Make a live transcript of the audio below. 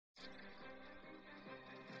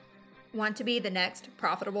Want to be the next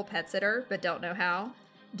profitable pet sitter but don't know how?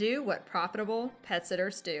 Do what profitable pet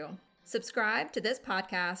sitters do. Subscribe to this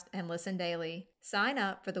podcast and listen daily. Sign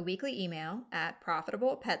up for the weekly email at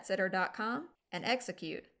profitablepetsitter.com and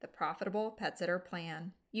execute the Profitable Pet Sitter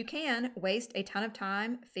Plan. You can waste a ton of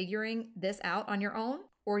time figuring this out on your own,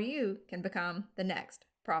 or you can become the next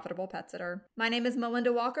profitable pet sitter. My name is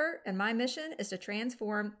Melinda Walker, and my mission is to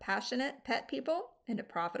transform passionate pet people into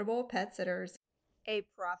profitable pet sitters. A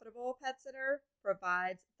profitable pet sitter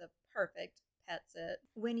provides the perfect pet sit.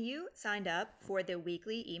 When you signed up for the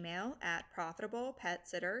weekly email at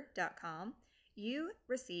profitablepetsitter.com, you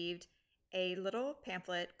received a little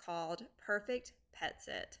pamphlet called Perfect Pet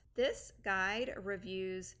Sit. This guide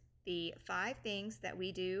reviews the 5 things that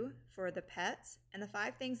we do for the pets and the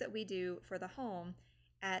 5 things that we do for the home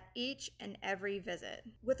at each and every visit.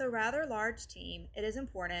 With a rather large team, it is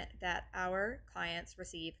important that our clients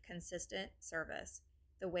receive consistent service.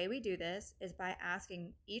 The way we do this is by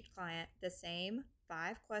asking each client the same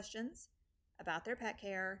 5 questions about their pet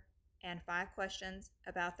care and 5 questions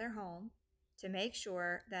about their home to make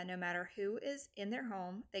sure that no matter who is in their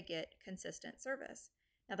home, they get consistent service.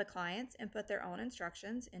 Now, the clients input their own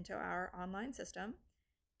instructions into our online system.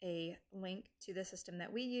 A link to the system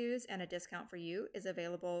that we use and a discount for you is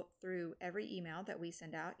available through every email that we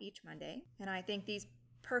send out each Monday. And I think these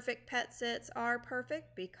perfect pet sits are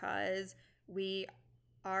perfect because we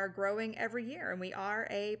are growing every year and we are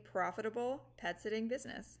a profitable pet sitting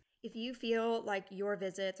business. If you feel like your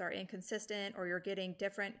visits are inconsistent or you're getting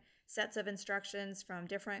different sets of instructions from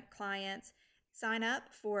different clients, sign up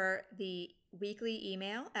for the weekly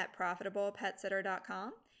email at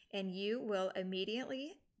profitablepetsitter.com and you will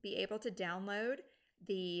immediately be able to download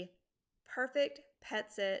the Perfect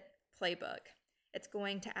Pet Sit Playbook. It's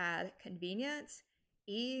going to add convenience,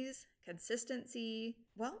 ease, consistency.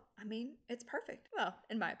 Well, it's perfect. Well,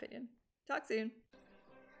 in my opinion. Talk soon.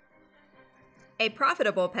 A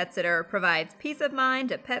profitable pet sitter provides peace of mind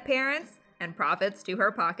to pet parents and profits to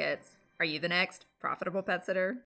her pockets. Are you the next profitable pet sitter?